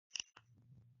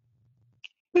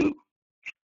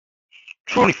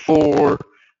24,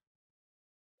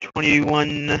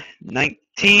 21,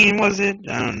 19 was it?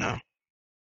 I don't know.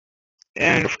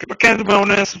 And for captain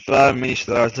bonus, 5 mini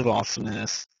stars of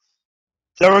awesomeness.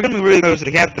 So we're gonna be really close to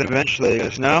the captain eventually,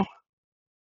 guys. No?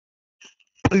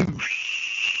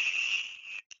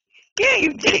 Yeah,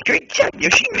 you did it. Great job,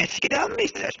 Yoshi. You managed to get all the mini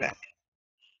stars back.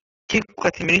 Keep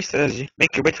collecting mini stars as you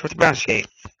make your way towards the bounce escape.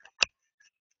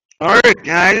 Alright,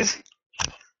 guys.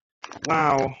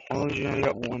 Wow. Luigi only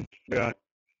got one. Got.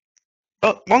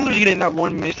 Well, one Luigi getting that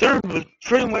one mini star was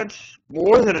pretty much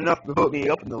more than enough to put me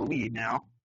up in the lead now.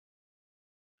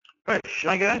 Alright,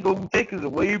 Shy Guy, go take us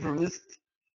away from this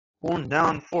one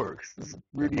down forks. This is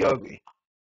really ugly.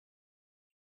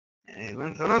 And he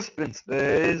went on a spin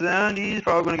space, and he's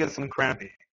probably gonna get some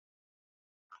crappy.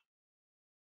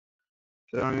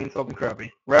 So I mean something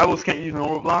crappy. Rebels can't use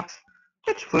normal blocks?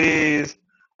 Bitch, please.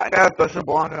 I got a special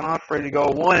block and I'm not afraid to go.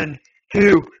 1,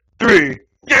 2, 3.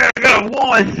 Yeah, I got a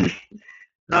 1!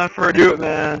 Not afraid to do it,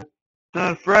 man.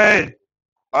 Not afraid.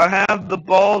 I have the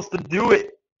balls to do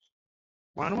it.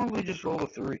 Why don't we just roll a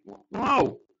 3?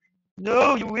 No!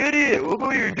 No, you idiot! Look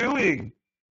what you're doing!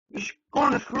 You're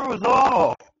going to screw us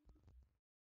off!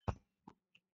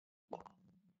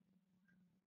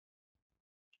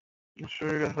 I'm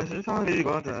sure you guys, there's something easy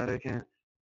about that, I can't.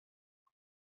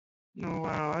 No,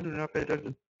 wow, I do not pay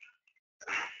attention.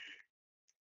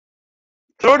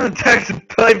 Sort of text and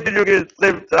play video games at the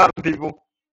same time, people.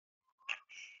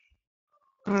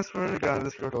 I swear to God,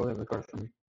 this girl don't have the card for me.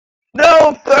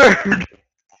 No, third!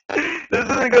 This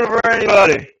isn't good for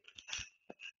anybody.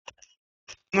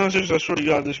 No, seriously, I swear to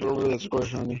God, this girl really has a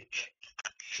crush on me.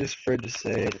 She's afraid to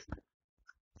say it.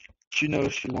 She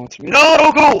knows she wants me. No,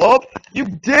 don't go up! You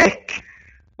dick!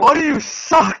 Why do you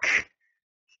suck?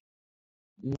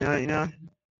 Yeah, you know.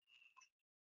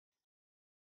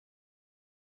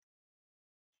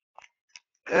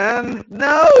 And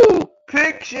no!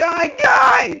 Pick Shy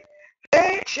Guy!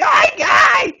 Pick Shy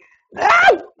Guy!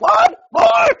 No! One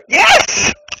more!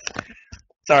 Yes!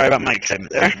 Sorry about my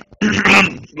excitement there.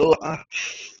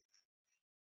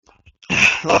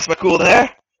 Lost my cool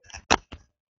there.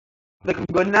 Looking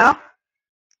good now.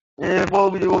 And if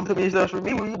all we do to me is for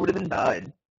me, we would have been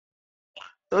died.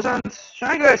 So since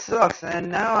Shy Guy sucks, and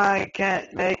now I can't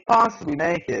possibly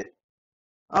make it.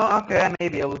 Oh, okay, I may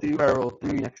be able to. I roll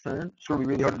 3 next turn. It's gonna be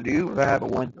really hard to do if I have a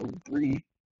 1, 3,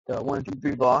 1, 2,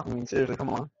 3 block. I mean, seriously, come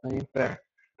on, that ain't fair.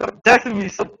 Stop texting me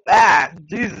so fast.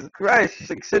 Jesus Christ, she's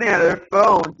like sitting at her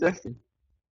phone texting.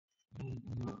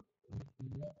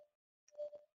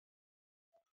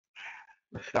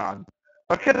 God.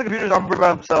 Why can't the computers operate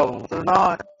by themselves? They're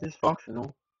not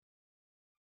dysfunctional.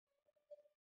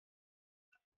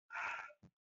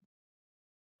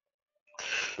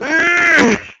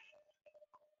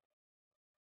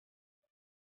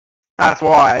 That's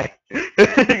why.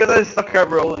 Because I suck at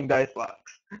rolling dice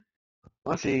blocks.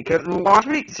 Let's see, cause watch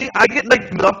me. See, I get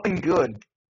like nothing good.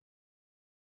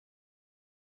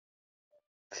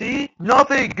 See,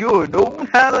 nothing good. No one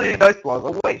has any dice blocks.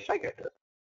 Oh wait, I get it.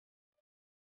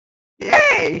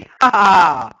 Yay!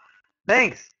 Haha!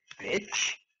 Thanks,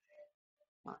 bitch.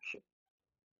 Oh, shit.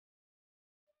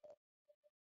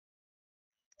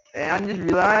 And I just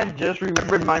realized, just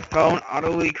remembered my phone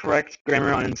autoly corrects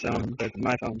grammar on its own because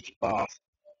my phone's boss.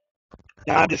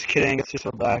 No, I'm just kidding. It's just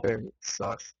a BlackBerry. It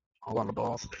sucks. A lot of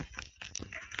balls.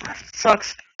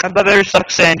 Sucks. My BlackBerry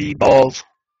sucks sandy balls.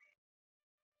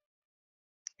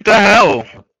 What the hell?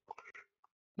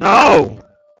 No!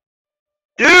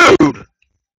 Dude!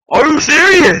 Are you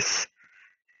serious?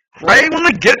 Right when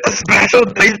I get the special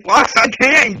dice blocks, I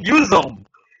can't use them.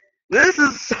 This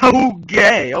is so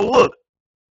gay. Oh, look.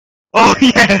 Oh,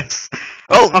 yes.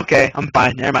 Oh, okay. I'm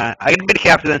fine. Never mind. I can be the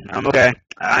captain. I'm okay.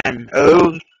 I am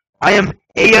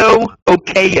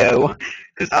A-O-Okayo.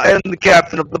 Because I am the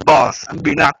captain of the boss. I'm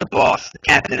not the boss, the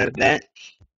captain of that.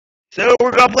 So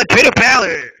we're gonna play Peter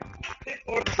Pally.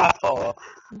 Or softball.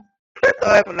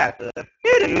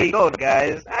 Here we go,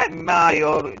 guys. I'm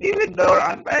Mario, even though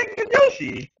I'm playing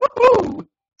Yoshi. Woohoo!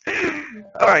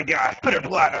 Alright, guys, put it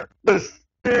flatter. Let's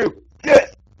do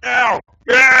it now.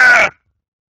 Yeah!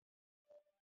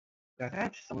 That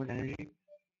had so much energy.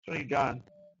 So you done.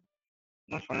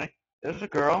 That's funny. There's a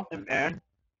girl and man.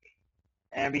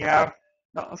 And we have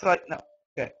no, it's like no.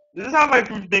 Okay. This is how my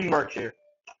thing works here.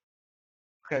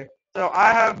 Okay. So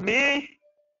I have me.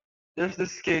 There's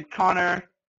this kid Connor.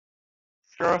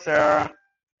 This girl Sarah.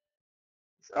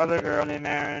 This other girl named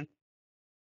Aaron.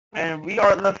 And we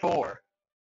are the 4.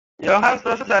 You don't have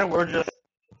special setting, we're just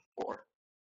 4.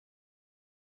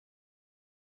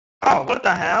 Oh, what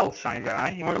the hell, Shiny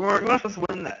Guy? We're not supposed to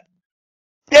win that.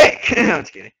 Dick! I'm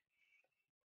just kidding.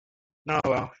 No,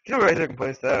 well, still right second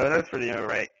place though. That's pretty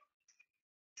alright.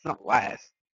 It's not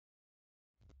last.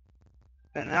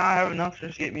 And now I have enough to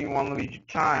just get me one Luigi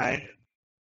tie.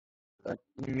 But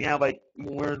we have like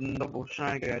more than double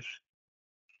shy guys.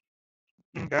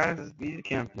 And guys, let's be the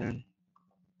captain.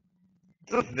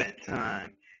 It's event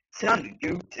time. Time to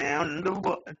go down in the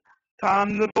water.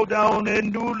 Time to go down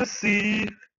into the sea.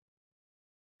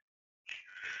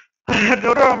 I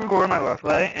told her I'm recording my last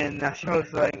play, and now she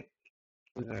was like,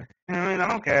 I mean, I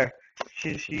don't care.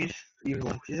 She's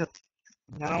evil. I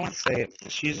don't want to say it.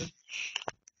 She's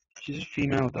a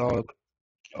female dog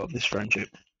of this friendship.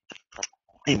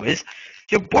 Anyways,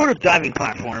 you're board of diving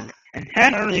platform and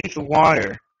head underneath the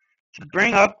water to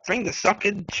bring the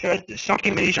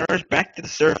sunken mini sharks back to the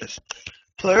surface.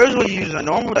 Players will use a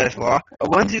normal dice block, a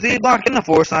 1, 2, 3 block, and a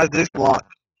 4-size disc block.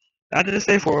 Not to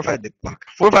say 4 or 5 disc block.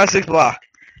 4, 5, 6 block.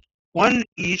 One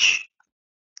each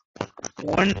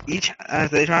as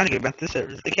they try to get back to the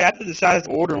surface. The captain decides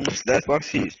the order in which the dice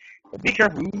blocks used. But be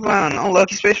careful, move on.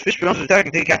 Unlucky space fish becomes attack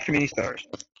and take capture mini stars.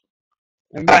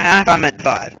 And by half I meant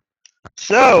 5.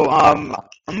 So, I'm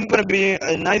gonna be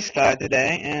a nice guy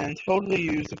today and totally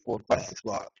use the 4, 5, 6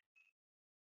 block.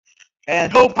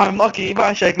 And hope I'm lucky if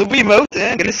I check the Wiimote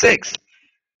and get a 6.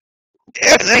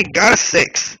 Yes, I got a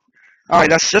 6. Alright,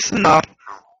 that's just enough.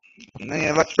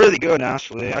 Yeah, that's really good,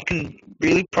 actually. I can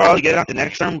really probably get out the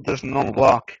next turn with this normal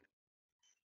block.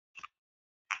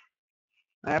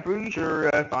 I'm pretty sure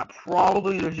if I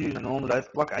probably just use a normal dice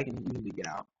block, I can easily get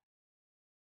out.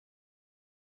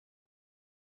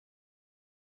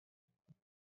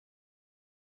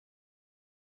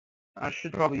 I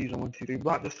should probably use a 1, 2, 3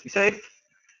 block just to be safe.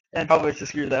 And probably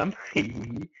just screw them.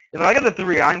 If I get a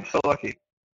 3, I'm so lucky.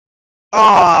 Oh,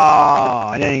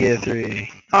 I didn't get a 3.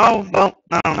 Oh, well,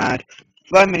 not mad.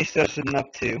 5 mini steps is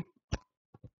enough too.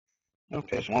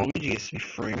 Okay, so Luigi gets me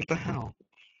free. What the hell?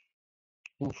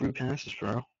 Ooh, free passes,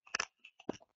 bro.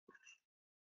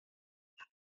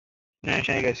 Yeah,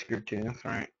 I got screwed too. That's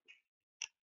right.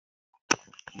 Oh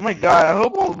my god, I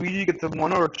hope Luigi gets a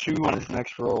 1 or a 2 on his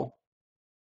next roll.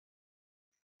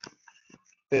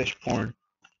 Fish porn.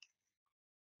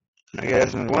 I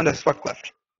guess there's one that's fuck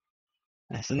left.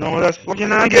 I said, no, that's fucking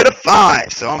I get a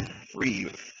 5, so I'm free.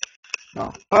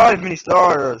 No, 5 mini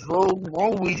stars. Will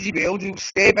Luigi be able to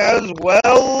escape as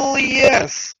well?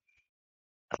 Yes.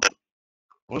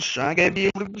 Will Shy Guy be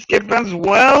able to escape as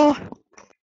well?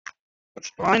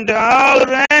 Let's find out,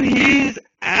 and he's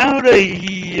out of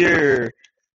here.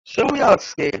 So we all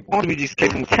escaped. Luigi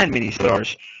escaped with 10 mini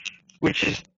stars, which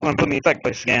is going to put me in second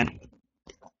place again.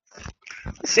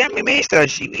 Sammy mini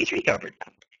stars, she recovered.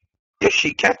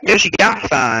 Yoshi got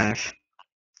 5.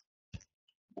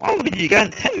 Luigi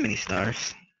got 10 mini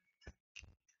stars.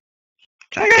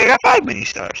 Shy Guy got 5 mini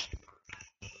stars.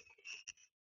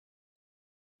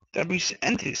 W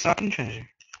into sucking treasure.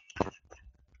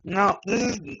 Now,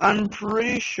 I'm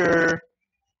pretty sure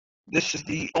this is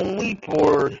the only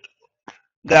board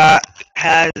that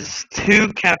has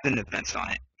 2 captain events on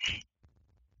it.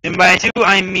 And by 2,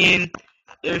 I mean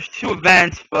there's 2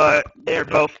 events, but they're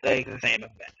both the same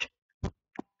event.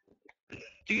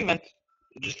 2 events,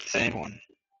 just the same one.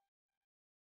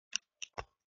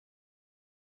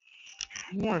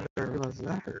 I wonder if I realized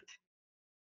that hurt.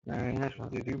 Alright, that's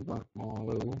what they do, but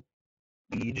little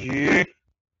EG.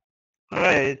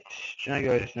 Alright, Shy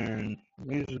Guy's turn.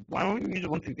 Why don't we use a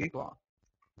 1, 2, 3 block?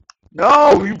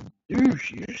 No, you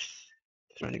douche! You're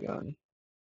trying to go.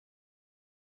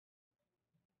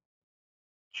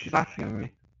 She's laughing at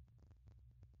me.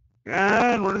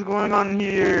 God, what is going on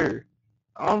here?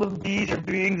 All of these are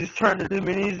being just turned into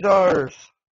mini stars.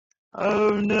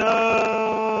 Oh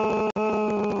no!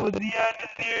 The end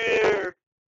is here!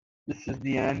 This is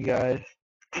the end, guys.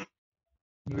 If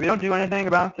we don't do anything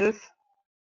about this,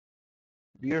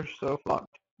 we are so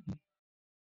fucked.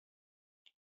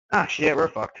 Ah, shit, we're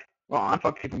fucked. Well, I'm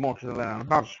fucked even more because of that. I'm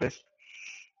about to space.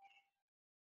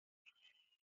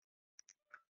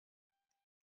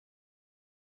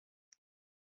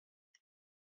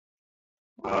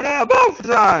 Oh, now both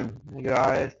time! Hey,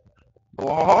 guys.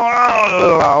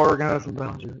 Oh, we're gonna have some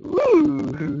bounces.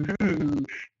 Woo!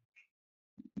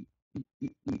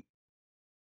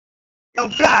 Go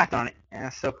back on it! Yeah,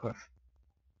 so close.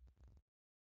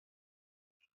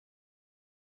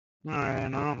 Alright, I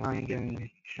don't mind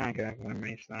getting Shy Guy for the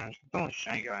main stars. It's only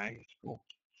Shy Guy, it's cool.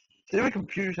 See, my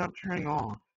computer's not turning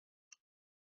on.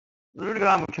 Literally,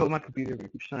 I'm gonna kill my computer if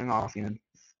it keeps turning off again.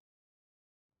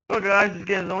 So guys,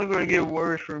 again, it's only going to get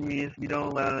worse for me if we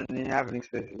don't allow any happening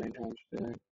spaces anytime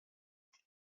soon.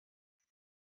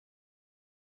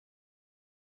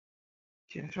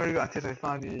 Yeah, I already got test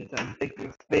 5 minutes and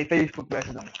Facebook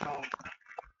message on the phone.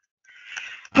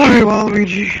 Alright,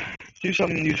 Waluigi. Do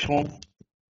something useful.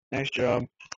 Nice job.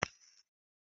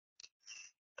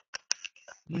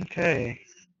 Okay.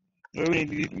 We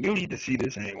don't need to see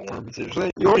this anymore.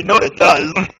 Seriously. You already know what it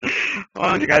does.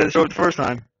 Oh, you gotta show it the first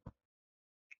time.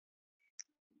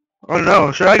 Oh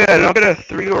no, should I get a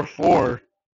 3 or 4?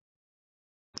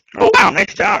 Oh wow,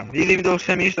 nice job. You leave those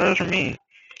 10 stars for me.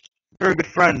 You're a good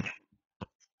friend.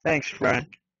 Thanks, friend.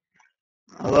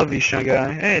 I love you, Shy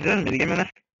Guy. Hey, there's a minigame in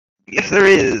there. Yes, there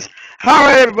is.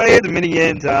 Alright, everybody, it's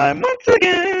minigame time. Once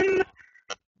again,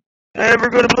 and we're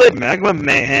going to play Magma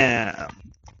Mayhem.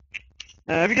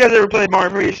 If you guys ever played Mario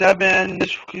 37,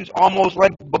 this is almost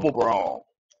like Bubble Brawl.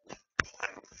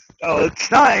 Oh,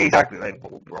 it's not exactly like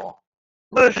Bubble Brawl.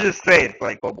 Let's just say it's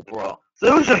like Bubble Brawl.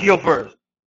 So who should heal first?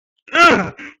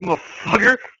 Ugh,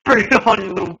 motherfucker! Bring it on,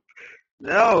 you little...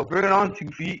 No, bring it on, 2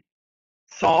 feet.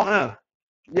 Sauna.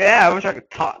 Yeah, I wish I could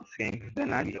top this game, because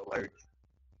then I'd be alert.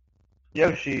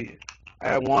 Yoshi,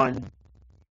 I won.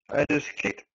 I just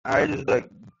like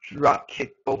drop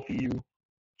kicked both of you.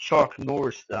 Chuck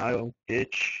Norris style,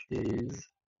 bitches.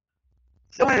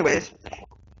 So anyways.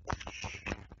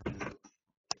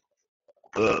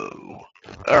 Oh.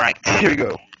 Alright, here we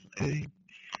go.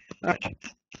 Alright.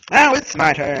 Now it's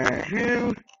my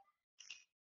turn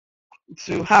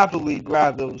to happily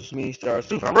grab those mini stars.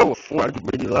 So if I roll a 4, I'd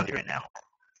be really lucky right now.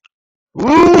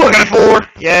 Ooh, I got a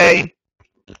 4! Yay!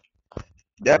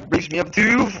 That brings me up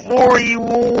to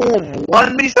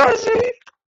 41 mini stars.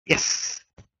 Yes!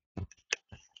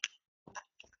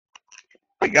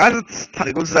 Alright guys, it's time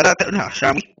to go set out there now,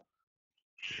 shall we?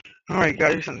 Alright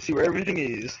guys, we're gonna see where everything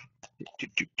is.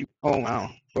 Oh wow,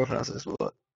 what else is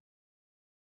what?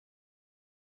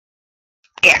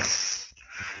 Yes!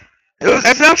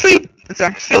 It's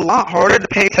actually a lot harder to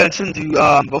pay attention to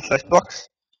both Xbox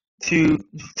to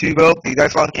both the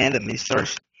Xbox and the mini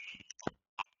stars.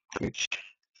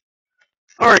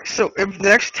 Alright, so if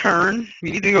next turn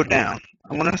we need to go down.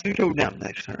 I want us to go down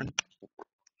next turn.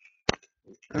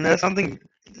 And that's something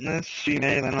that's she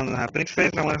may land on the happening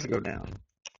space, I want us to go down.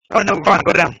 Oh no, fine,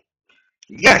 go down.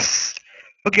 Yes!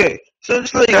 Okay, so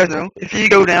just to let you guys know, if you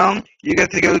go down, you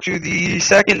get to go to the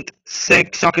second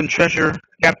sunken treasure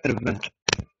captain event.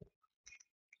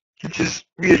 Which is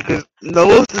weird because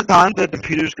most of the time the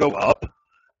computers go up,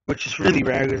 which is really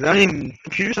rare because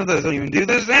computers sometimes don't even do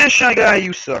this. Shy Guy,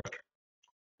 you suck.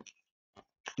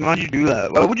 Why'd you do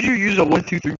that? Why would you use a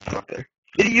 1-2-3 block there?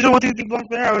 Did you use a 1-2-3 block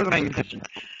there? I wasn't paying attention.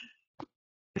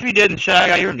 If you didn't, Shy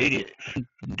Guy, you're an idiot for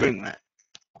doing that.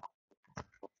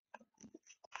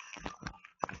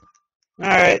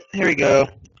 Alright, here we go.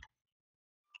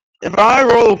 If I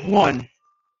roll a 1,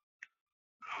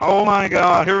 oh my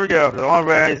god, here we go. The long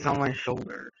rays on my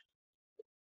shoulder.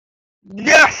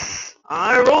 Yes!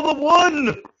 I rolled a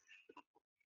 1!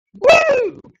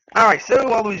 Woo! Alright, so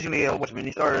Waluigi Neil, what's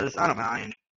mini stars? I don't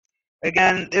mind.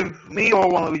 Again, if me or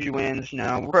Waluigi wins,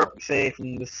 we're perfectly safe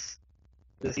in this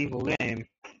evil game.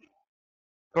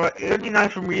 But it'd be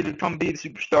nice for me to come be the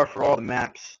superstar for all the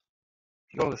maps.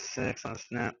 Go to 6 on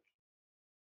Snap.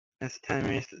 That's 10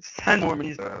 minutes. It's 10 more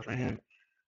mini stars for him.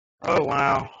 Oh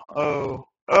wow. Oh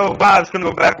wow, it's gonna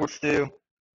go backwards too.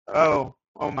 Oh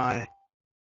my.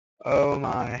 Oh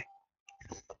my.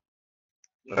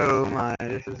 Oh my,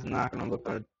 this is not gonna look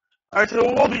good. Alright, so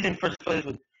we'll be in first place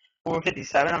with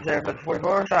 457. I'm sorry, but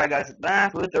 44. Sorry guys, it's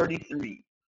back with 33.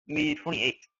 Me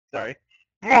 28. Sorry.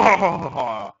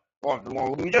 Well,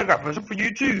 we just got a present for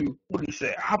you too. What do you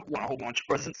say? I want a whole bunch of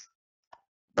presents.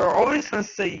 They're always gonna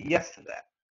say yes to that.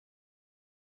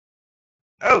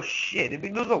 Oh shit, did we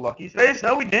lose a lucky space?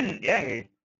 No, we didn't. Yay.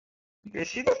 Okay,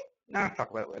 see this? Nah, I'll talk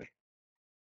about it later.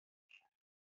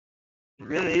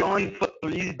 Really? You only put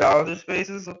 3 Bowser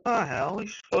spaces? What the hell? We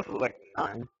supposed to put like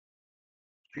 9.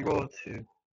 If you roll a 2.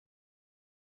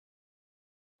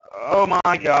 Oh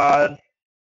my god.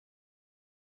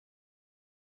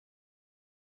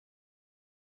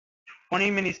 20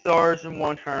 mini stars in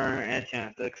 1 turn and a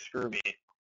chance to screw me.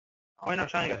 Oh wait, no,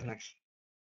 Shiny Guy's next.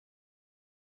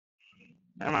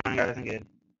 Never mind, guy isn't good.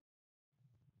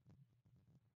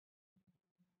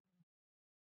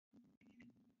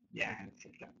 Yeah,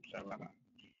 sorry about that.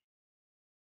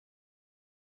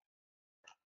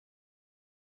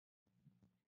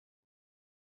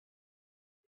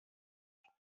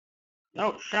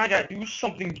 No, Shiny Guy, do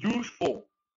something useful.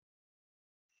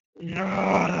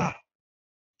 No.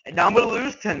 And now I'm gonna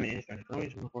lose 10 minutes. 1,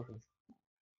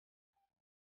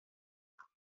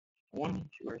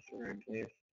 2, or 3, please.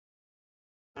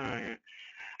 Alright.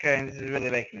 Okay, this is really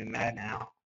making me mad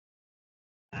now.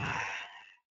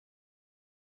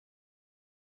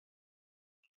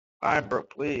 Alright, bro,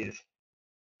 please.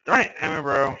 Alright, hammer,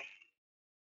 bro.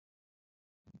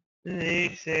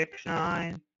 8, 6,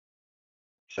 9.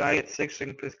 So I get 6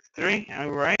 and 3.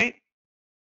 Alright.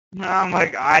 I'm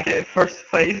like, I get first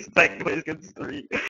place. Second place gets 3.